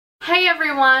Hey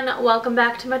everyone, welcome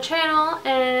back to my channel,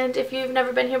 and if you've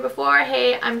never been here before,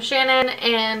 hey, I'm Shannon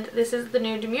and this is the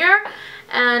new Demure,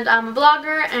 and I'm a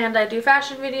vlogger and I do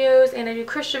fashion videos and I do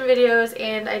Christian videos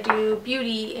and I do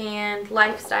beauty and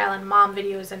lifestyle and mom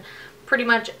videos and pretty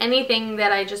much anything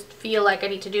that I just feel like I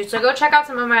need to do. So go check out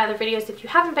some of my other videos if you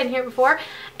haven't been here before,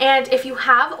 and if you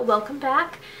have, welcome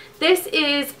back. This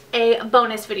is a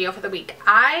bonus video for the week.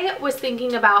 I was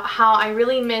thinking about how I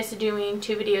really miss doing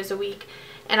 2 videos a week.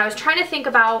 And I was trying to think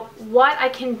about what I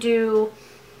can do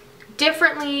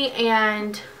differently,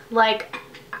 and like,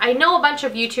 I know a bunch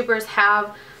of YouTubers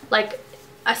have like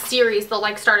a series, they'll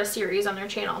like start a series on their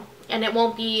channel, and it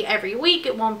won't be every week,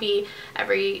 it won't be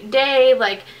every day,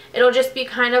 like it'll just be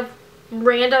kind of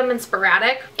random and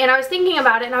sporadic. And I was thinking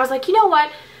about it and I was like, you know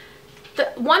what,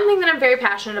 the one thing that I'm very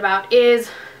passionate about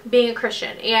is being a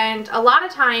Christian, and a lot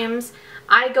of times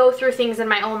I go through things in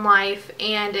my own life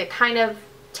and it kind of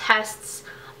tests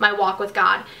my walk with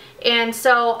God. And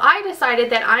so I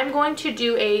decided that I'm going to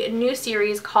do a new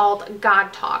series called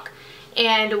God Talk,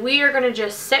 and we are going to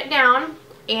just sit down,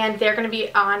 and they're going to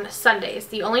be on Sundays.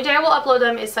 The only day I will upload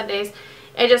them is Sundays.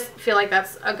 I just feel like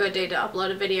that's a good day to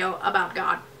upload a video about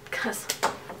God, because,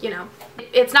 you know,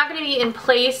 it's not going to be in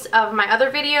place of my other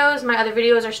videos. My other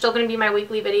videos are still going to be my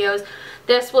weekly videos.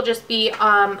 This will just be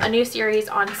a new series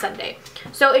on Sunday.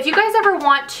 So if you guys ever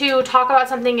want to talk about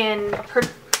something in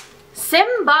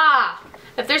Simba!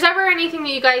 If there's ever anything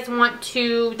that you guys want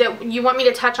me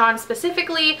to touch on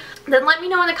specifically, then let me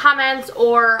know in the comments,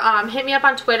 or hit me up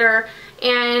on Twitter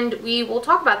and we will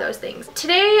talk about those things.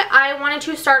 Today I wanted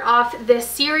to start off this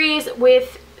series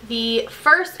with the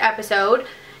first episode,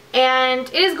 and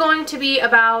it is going to be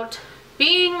about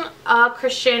being a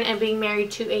Christian and being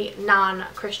married to a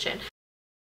non-Christian.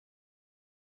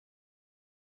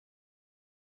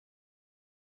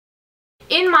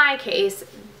 In my case,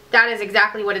 that is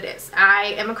exactly what it is. I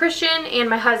am a Christian and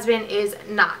my husband is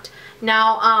not.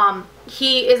 Now,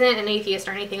 he isn't an atheist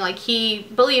or anything. Like, he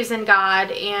believes in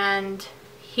God and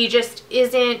he just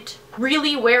isn't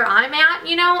really where I'm at,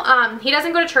 you know. He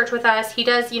doesn't go to church with us. He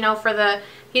does, you know, for the,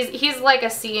 he's like a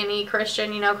C&E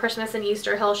Christian, you know, Christmas and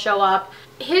Easter he'll show up.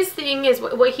 His thing is,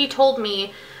 what he told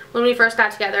me when we first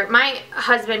got together, my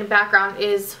husband background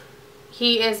is,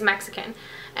 he is Mexican,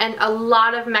 and a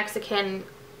lot of Mexican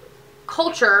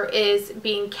culture is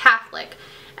being Catholic,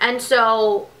 and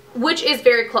so, which is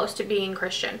very close to being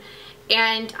Christian.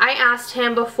 And I asked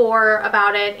him before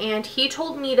about it, and he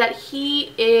told me that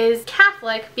he is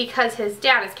Catholic because his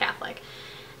dad is Catholic.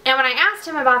 And when I asked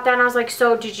him about that, I was like,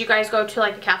 so did you guys go to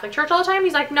like a Catholic church all the time?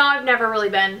 He's like, no, I've never really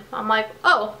been. I'm like,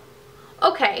 oh,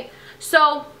 okay.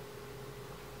 So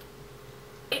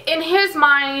in his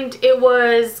mind, it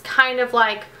was kind of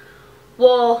like,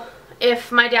 well,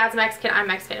 if my dad's Mexican, I'm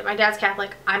Mexican. If my dad's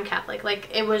Catholic, I'm Catholic. Like,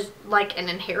 it was like an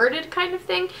inherited kind of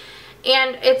thing.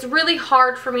 And it's really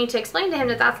hard for me to explain to him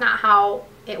that that's not how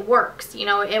it works. You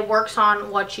know, it works on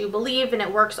what you believe, and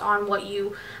it works on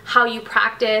how you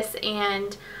practice,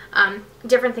 and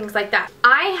different things like that.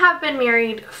 I have been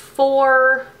married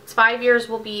for 5 years.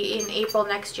 Will be in April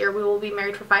next year. We will be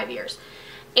married for 5 years.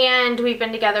 And we've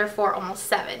been together for almost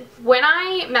 7. When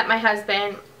I met my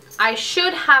husband, I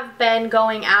should have been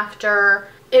going after,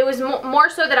 it was more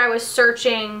so that I was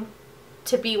searching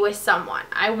to be with someone.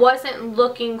 I wasn't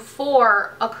looking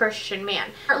for a Christian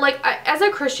man. Like, as a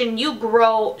Christian, you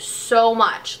grow so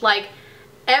much. Like,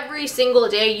 every single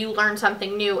day you learn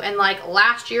something new. And like,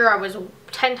 last year I was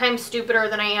 10 times stupider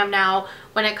than I am now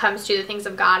when it comes to the things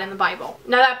of God and the Bible.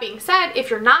 Now, that being said, if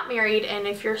you're not married and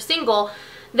if you're single,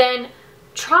 then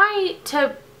try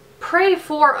to pray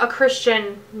for a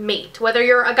Christian mate, whether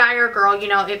you're a guy or a girl. You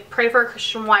know, pray for a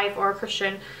Christian wife or a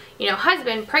Christian, you know,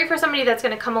 husband. Pray for somebody that's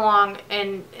going to come along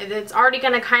and that's already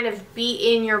going to kind of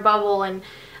be in your bubble and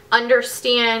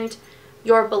understand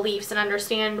your beliefs and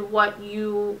understand what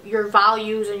your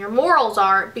values and your morals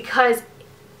are, because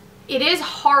it is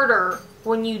harder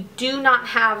when you do not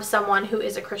have someone who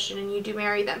is a Christian and you do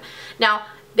marry them. Now,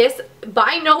 this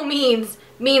by no means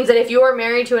that if you are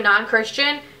married to a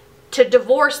non-Christian, to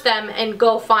divorce them and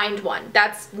go find one.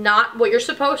 That's not what you're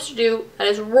supposed to do. That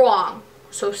is wrong.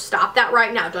 So stop that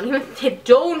right now.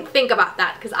 Don't think about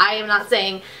that, because I am not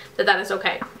saying that that is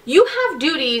okay. You have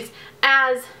duties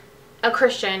as a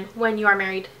Christian when you are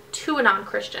married to a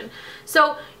non-Christian.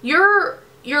 So your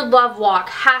love walk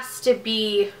has to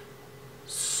be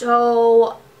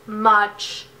so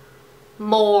much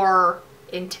more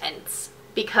intense,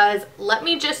 because let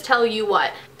me just tell you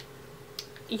what,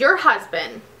 your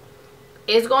husband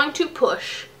is going to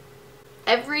push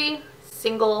every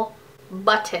single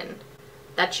button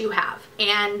that you have,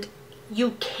 and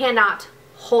you cannot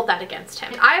hold that against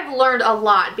him. I've learned a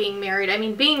lot being married. I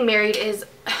mean, being married is,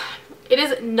 it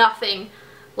is nothing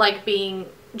like being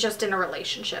just in a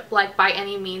relationship, like by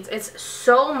any means. It's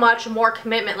so much more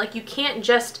commitment. Like you can't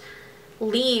just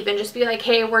leave and just be like,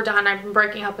 hey, we're done, I'm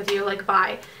breaking up with you, like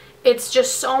bye. It's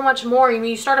just so much more. I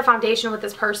mean, you start a foundation with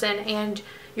this person and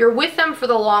you're with them for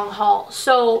the long haul.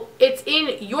 So it's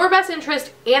in your best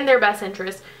interest and their best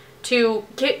interest to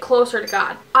get closer to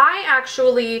God. I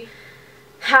actually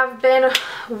have been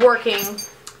working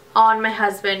on my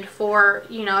husband for,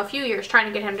 you know, a few years, trying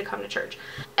to get him to come to church.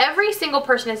 Every single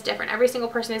person is different. Every single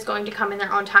person is going to come in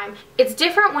their own time. It's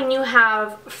different when you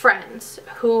have friends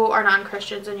who are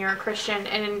non-Christians and you're a Christian,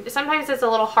 and sometimes it's a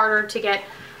little harder to get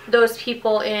those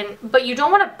people in, but you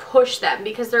don't want to push them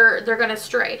because they're going to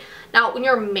stray. Now, when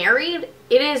you're married,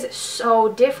 it is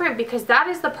so different because that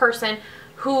is the person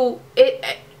who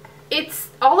it's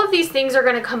all of these things are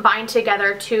going to combine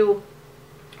together to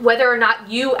whether or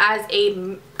not you as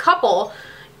a couple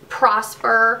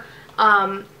prosper,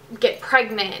 get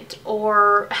pregnant,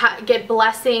 or get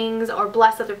blessings, or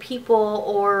bless other people,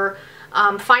 or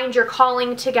find your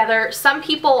calling together. Some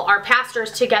people are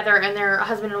pastors together and they're a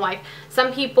husband and wife.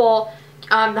 Some people,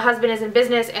 the husband is in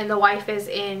business and the wife is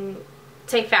in,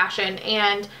 say, fashion,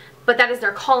 but that is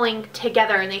their calling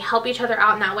together, and they help each other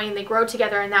out in that way, and they grow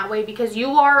together in that way because you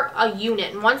are a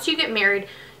unit. And once you get married,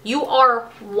 you are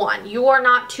one. You are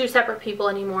not two separate people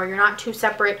anymore. You're not two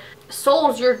separate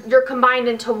souls. You're combined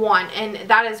into one, and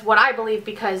that is what I believe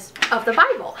because of the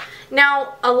Bible.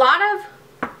 Now, a lot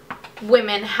of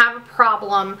women have a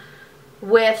problem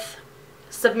with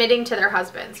submitting to their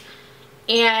husbands,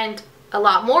 and a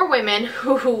lot more women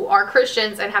who are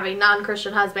Christians and have a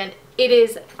non-Christian husband, it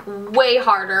is way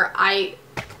harder. I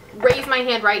raise my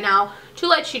hand right now to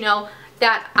let you know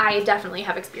that I definitely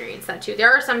have experienced that too.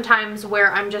 There are some times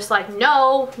where I'm just like,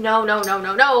 no, no, no, no,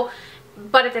 no, no.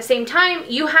 But at the same time,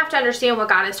 you have to understand what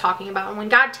God is talking about. And when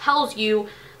God tells you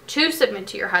to submit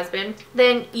to your husband,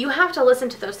 then you have to listen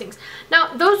to those things.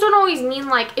 Now, those don't always mean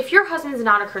like, if your husband's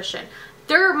not a Christian,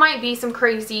 there might be some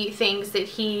crazy things that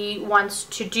he wants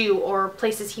to do, or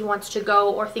places he wants to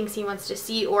go, or things he wants to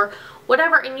see, or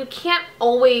whatever. And you can't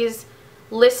always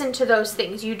listen to those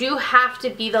things. You do have to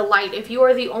be the light. If you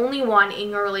are the only one in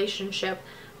your relationship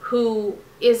who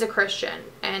is a Christian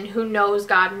and who knows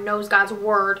God, knows God's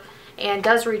word, and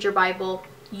does read your Bible,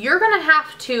 you're going to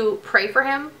have to pray for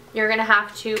him. You're going to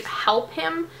have to help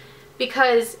him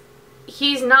because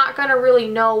he's not going to really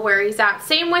know where he's at.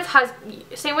 Same with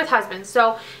husbands.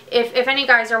 So if any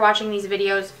guys are watching these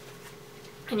videos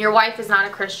and your wife is not a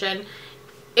Christian,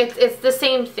 it's the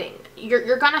same thing.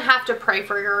 You're going to have to pray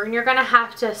for her, and you're going to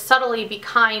have to subtly be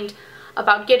kind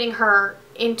about getting her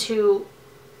into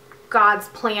God's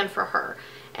plan for her.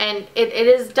 And it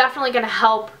is definitely going to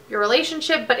help your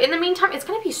relationship, but in the meantime, it's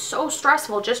going to be so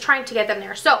stressful just trying to get them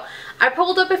there. So I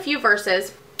pulled up a few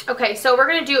verses. Okay, so we're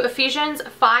going to do Ephesians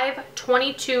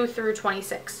 5:22 through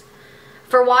 26.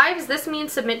 For wives, this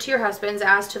means submit to your husbands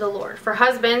as to the Lord. For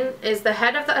husband is the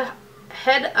head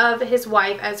of his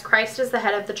wife, as Christ is the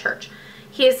head of the church.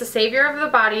 He is the Savior of the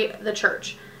body, the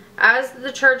church. As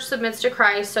the church submits to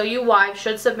Christ, so you wives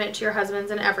should submit to your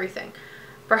husbands in everything.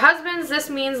 For husbands, this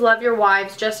means love your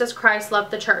wives just as Christ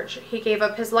loved the church. He gave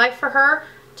up his life for her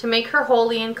to make her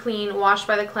holy and clean, washed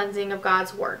by the cleansing of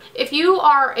God's word. If you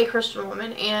are a Christian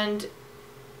woman and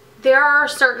there are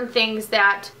certain things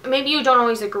that maybe you don't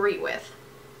always agree with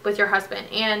your husband,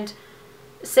 and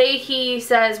say he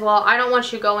says, well, I don't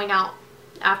want you going out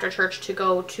after church to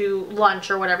go to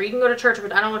lunch or whatever. You can go to church,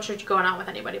 but I don't want you going out with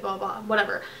anybody, blah, blah,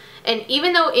 whatever. And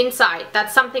even though inside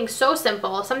that's something so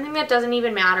simple, something that doesn't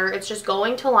even matter, it's just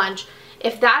going to lunch,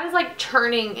 if that is like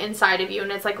turning inside of you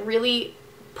and it's like really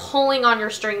pulling on your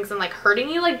strings and like hurting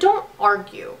you, like don't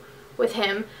argue with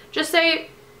him. Just say,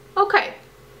 okay,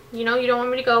 you know, you don't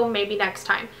want me to go, maybe next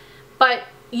time. But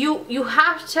you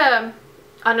have to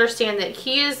understand that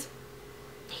he is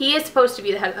supposed to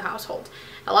be the head of the household.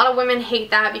 A lot of women hate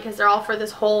that because they're all for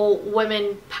this whole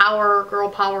women power, girl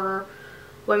power,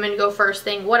 women go first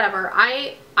thing, whatever.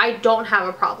 I don't have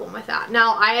a problem with that.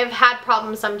 Now, I have had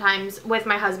problems sometimes with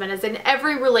my husband, as in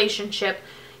every relationship,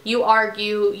 you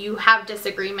argue, you have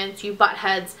disagreements, you butt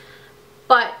heads,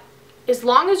 but as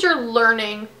long as you're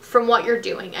learning from what you're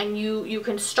doing and you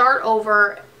can start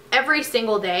over every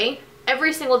single day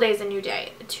is a new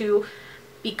day, to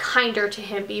be kinder to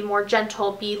him, be more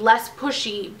gentle, be less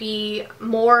pushy, be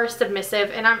more submissive.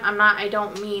 And I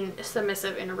don't mean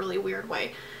submissive in a really weird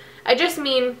way. I just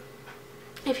mean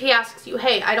if he asks you,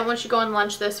 hey, I don't want you going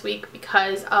lunch this week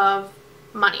because of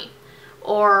money,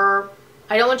 or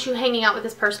I don't want you hanging out with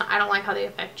this person, I don't like how they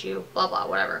affect you, blah, blah,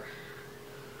 whatever.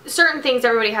 certain things,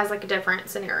 everybody has like a different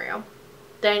scenario,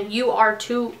 then you are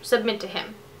to submit to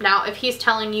him. Now, if he's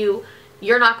telling you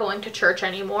you're not going to church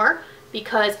anymore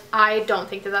because I don't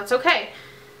think that that's okay,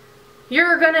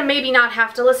 you're gonna maybe not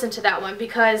have to listen to that one,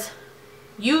 because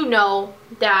you know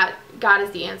that God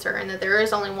is the answer and that there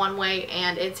is only one way,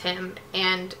 and it's him.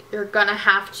 And you're gonna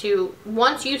have to,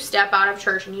 once you step out of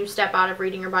church and you step out of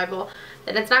reading your Bible,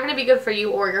 then it's not gonna be good for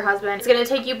you or your husband. It's gonna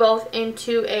take you both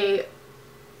into a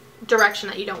direction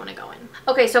that you don't want to go in.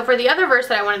 Okay, so for the other verse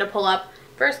that I wanted to pull up,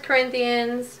 1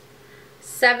 Corinthians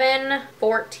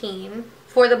 7:14.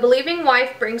 For the believing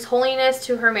wife brings holiness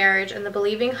to her marriage, and the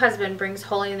believing husband brings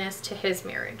holiness to his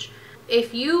marriage.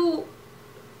 If you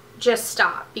just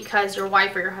stop because your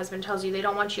wife or your husband tells you they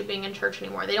don't want you being in church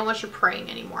anymore, they don't want you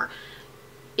praying anymore,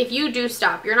 if you do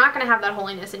stop, you're not going to have that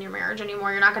holiness in your marriage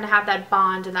anymore. You're not going to have that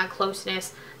bond and that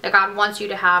closeness that God wants you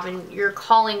to have, and your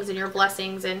callings and your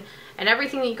blessings and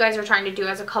everything that you guys are trying to do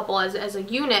as a couple, as a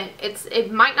unit.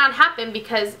 It might not happen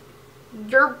because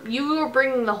you are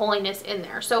bringing the holiness in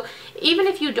there. So even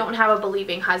if you don't have a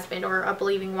believing husband or a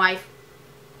believing wife,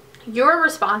 you're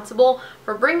responsible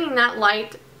for bringing that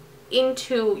light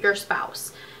into your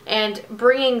spouse and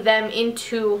bringing them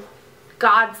into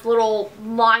God's little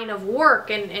line of work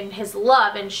and his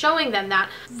love, and showing them that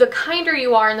the kinder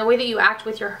you are and the way that you act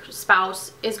with your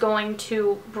spouse is going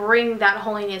to bring that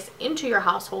holiness into your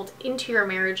household, into your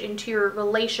marriage, into your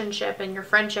relationship and your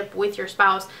friendship with your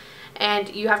spouse.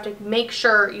 And you have to make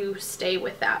sure you stay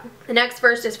with that. The next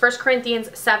verse is 1 Corinthians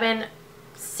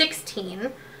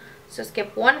 7:16. So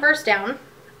skip one verse down.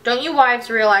 Don't you wives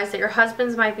realize that your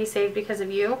husbands might be saved because of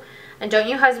you? And don't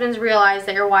you husbands realize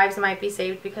that your wives might be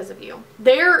saved because of you?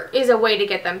 There is a way to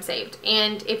get them saved.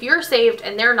 And if you're saved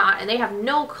and they're not, and they have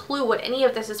no clue what any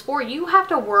of this is for, you have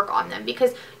to work on them,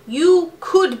 because you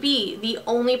could be the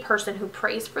only person who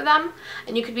prays for them,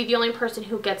 and you could be the only person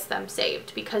who gets them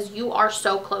saved, because you are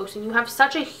so close and you have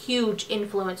such a huge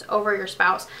influence over your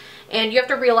spouse. And you have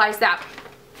to realize that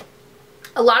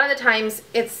a lot of the times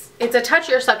it's a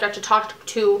touchier subject to talk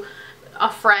to a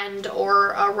friend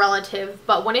or a relative,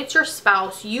 but when it's your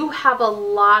spouse, you have a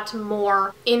lot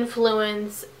more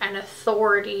influence and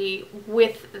authority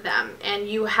with them, and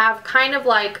you have kind of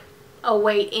like a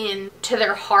way in to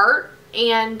their heart.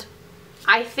 And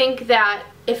I think that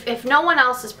if no one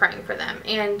else is praying for them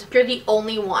and you're the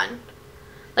only one,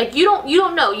 like you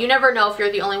don't know, you never know if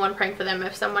you're the only one praying for them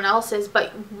if someone else is,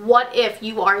 but what if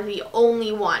you are the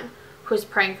only one who's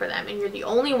praying for them, and you're the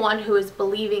only one who is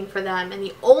believing for them, and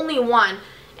the only one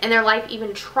in their life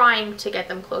even trying to get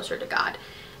them closer to God?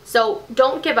 So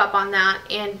don't give up on that,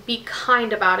 and be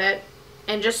kind about it,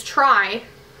 and just try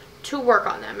to work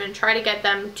on them and try to get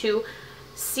them to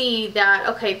see that,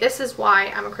 okay, this is why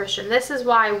I'm a Christian. This is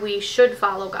why we should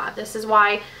follow God. This is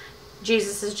why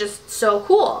Jesus is just so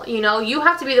cool. You know, you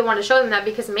have to be the one to show them that,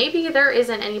 because maybe there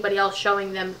isn't anybody else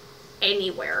showing them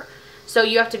anywhere. So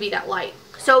you have to be that light.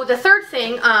 So the third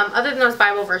thing, other than those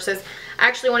Bible verses, I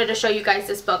actually wanted to show you guys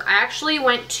this book. I actually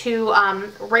went to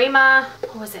Rhema,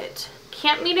 what was it?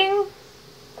 Camp meeting?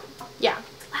 Yeah,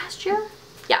 last year?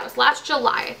 Yeah, it was last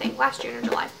July, I think. Last June or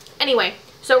July. Anyway,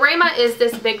 so Rhema is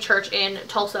this big church in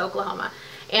Tulsa, Oklahoma.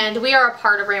 And we are a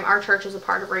part of Rhema. Our church is a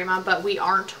part of Rhema, but we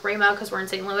aren't Rhema because we're in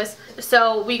St. Louis.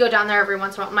 So we go down there every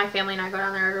once in a while. My family and I go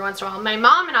down there every once in a while. My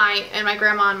mom and I and my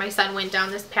grandma and my son went down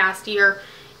this past year,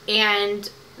 and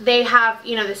they have,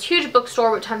 you know, this huge bookstore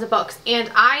with tons of books.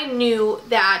 And I knew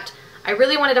that I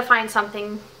really wanted to find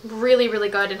something really, really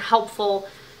good and helpful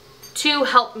to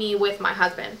help me with my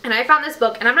husband. And I found this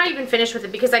book, and I'm not even finished with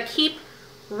it because I keep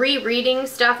rereading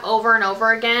stuff over and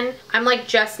over again. I'm like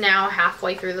just now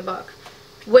halfway through the book,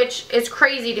 which is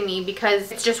crazy to me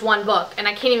because it's just one book and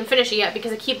I can't even finish it yet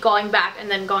because I keep going back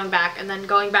and then going back and then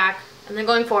going back and then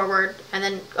going forward, and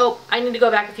then, oh, I need to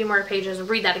go back a few more pages and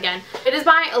read that again. It is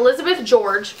by Elizabeth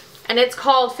George, and it's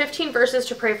called 15 Verses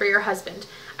to Pray for Your Husband.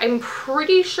 I'm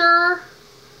pretty sure,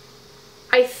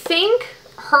 I think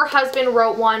her husband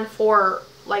wrote one for,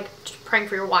 like, praying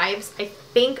for your wives, I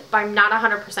think, but I'm not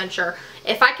 100% sure.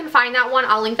 If I can find that one,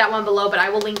 I'll link that one below, but I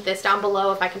will link this down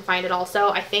below if I can find it also.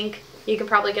 I think you can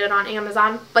probably get it on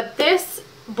Amazon. But this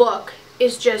book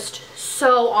is just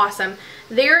so awesome.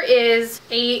 There is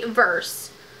a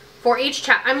verse for each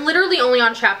chapter. I'm literally only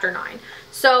on chapter 9.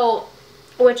 So,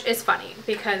 which is funny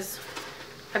because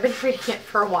I've been reading it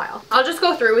for a while. I'll just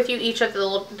go through with you each of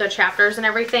the chapters and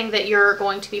everything that you're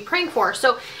going to be praying for.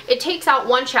 So it takes out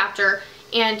one chapter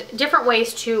and different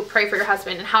ways to pray for your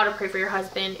husband and how to pray for your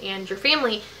husband and your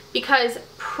family, because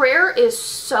prayer is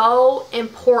so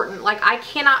important. Like, I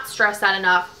cannot stress that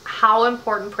enough, how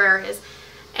important prayer is.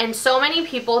 And so many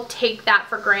people take that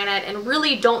for granted and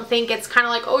really don't think it's kind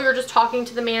of like, oh, you're just talking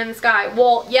to the man in the sky.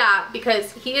 Well, yeah,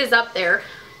 because he is up there,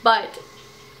 but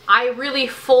I really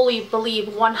fully believe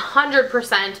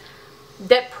 100%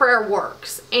 that prayer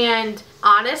works. And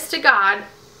honest to God,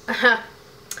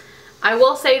 I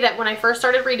will say that when I first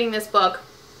started reading this book,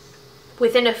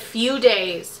 within a few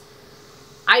days,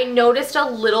 I noticed a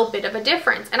little bit of a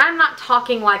difference. And I'm not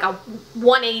talking like a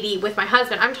 180 with my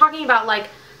husband. I'm talking about like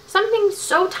something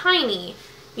so tiny,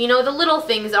 you know, the little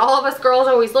things that all of us girls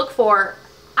always look for.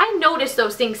 I noticed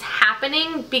those things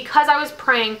happening because I was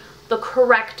praying the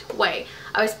correct way.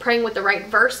 I was praying with the right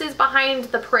verses behind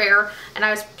the prayer, and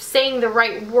I was saying the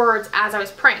right words as I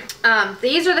was praying.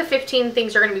 These are the 15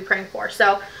 things you're going to be praying for.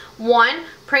 So 1,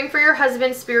 praying for your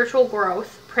husband's spiritual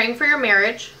growth, praying for your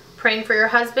marriage, praying for your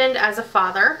husband as a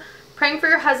father, praying for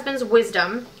your husband's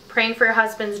wisdom, praying for your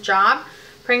husband's job,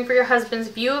 praying for your husband's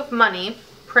view of money,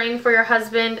 praying for your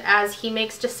husband as he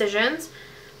makes decisions,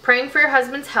 praying for your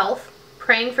husband's health,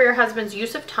 praying for your husband's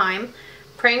use of time,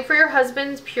 praying for your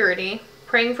husband's purity,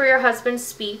 praying for your husband's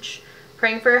speech,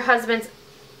 praying for your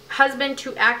husband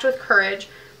to act with courage,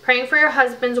 praying for your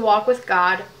husband's walk with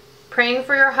God, praying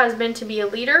for your husband to be a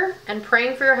leader, and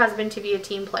praying for your husband to be a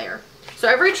team player. So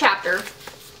every chapter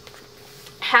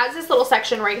has this little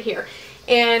section right here.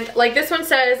 And like this one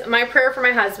says, my prayer for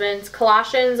my husband,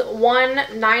 Colossians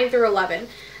 1:9-11.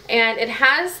 And it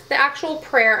has the actual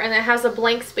prayer, and it has the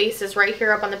blank spaces right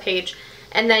here up on the page.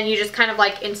 And then you just kind of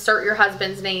like insert your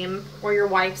husband's name or your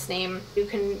wife's name. You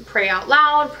can pray out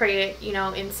loud, pray it, you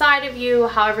know, inside of you,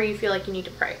 however you feel like you need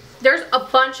to pray. There's a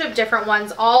bunch of different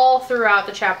ones all throughout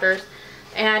the chapters,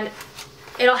 and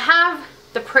it'll have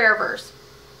the prayer verse.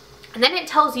 And then it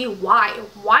tells you why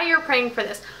you're praying for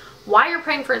this, why you're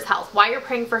praying for his health, why you're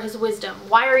praying for his wisdom,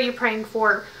 why are you praying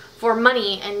for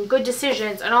money and good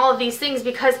decisions and all of these things,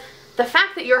 because the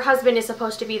fact that your husband is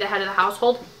supposed to be the head of the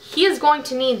household, he is going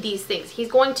to need these things.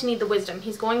 He's going to need the wisdom.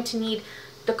 He's going to need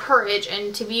the courage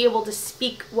and to be able to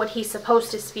speak what he's supposed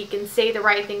to speak and say the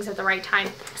right things at the right time.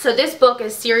 So this book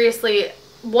is seriously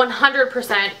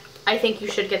 100%, I think you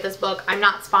should get this book. I'm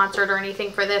not sponsored or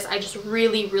anything for this. I just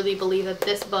really, really believe that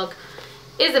this book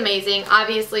is amazing.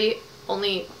 Obviously,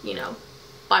 only, you know,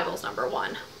 Bible's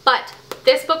 #1. But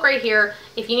this book right here,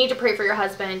 if you need to pray for your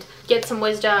husband, get some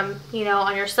wisdom, you know,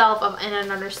 on yourself and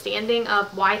an understanding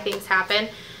of why things happen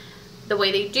the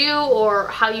way they do or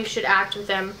how you should act with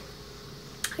them,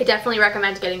 I definitely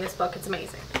recommend getting this book. It's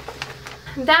amazing.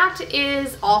 That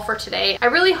is all for today. I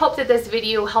really hope that this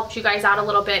video helped you guys out a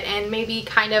little bit and maybe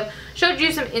kind of showed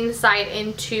you some insight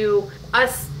into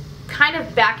us kind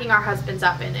of backing our husbands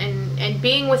up and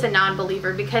being with a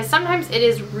non-believer, because sometimes it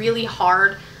is really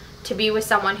hard to be with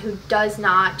someone who does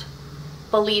not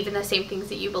believe in the same things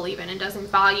that you believe in and doesn't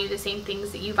value the same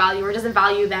things that you value or doesn't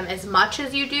value them as much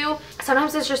as you do.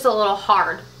 Sometimes it's just a little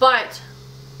hard, but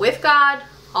with God,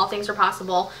 all things are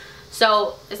possible.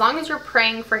 So as long as you're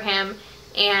praying for him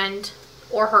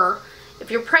or her,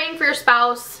 if you're praying for your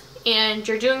spouse and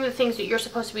you're doing the things that you're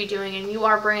supposed to be doing and you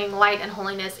are bringing light and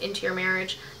holiness into your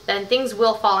marriage, then things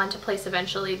will fall into place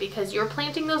eventually, because you're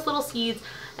planting those little seeds,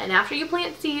 and after you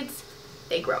plant seeds,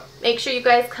 they grow. Make sure you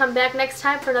guys come back next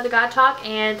time for another God Talk,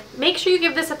 and make sure you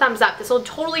give this a thumbs up. This will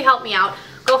totally help me out.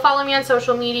 Go follow me on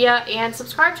social media and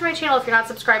subscribe to my channel if you're not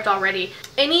subscribed already.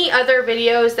 Any other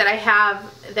videos that I have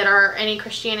that are any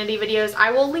Christianity videos,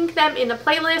 I will link them in the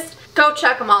playlist. Go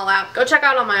check them all out. Go check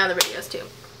out all my other videos too.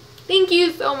 Thank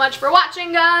you so much for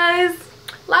watching, guys.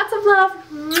 Lots of love.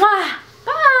 Mwah!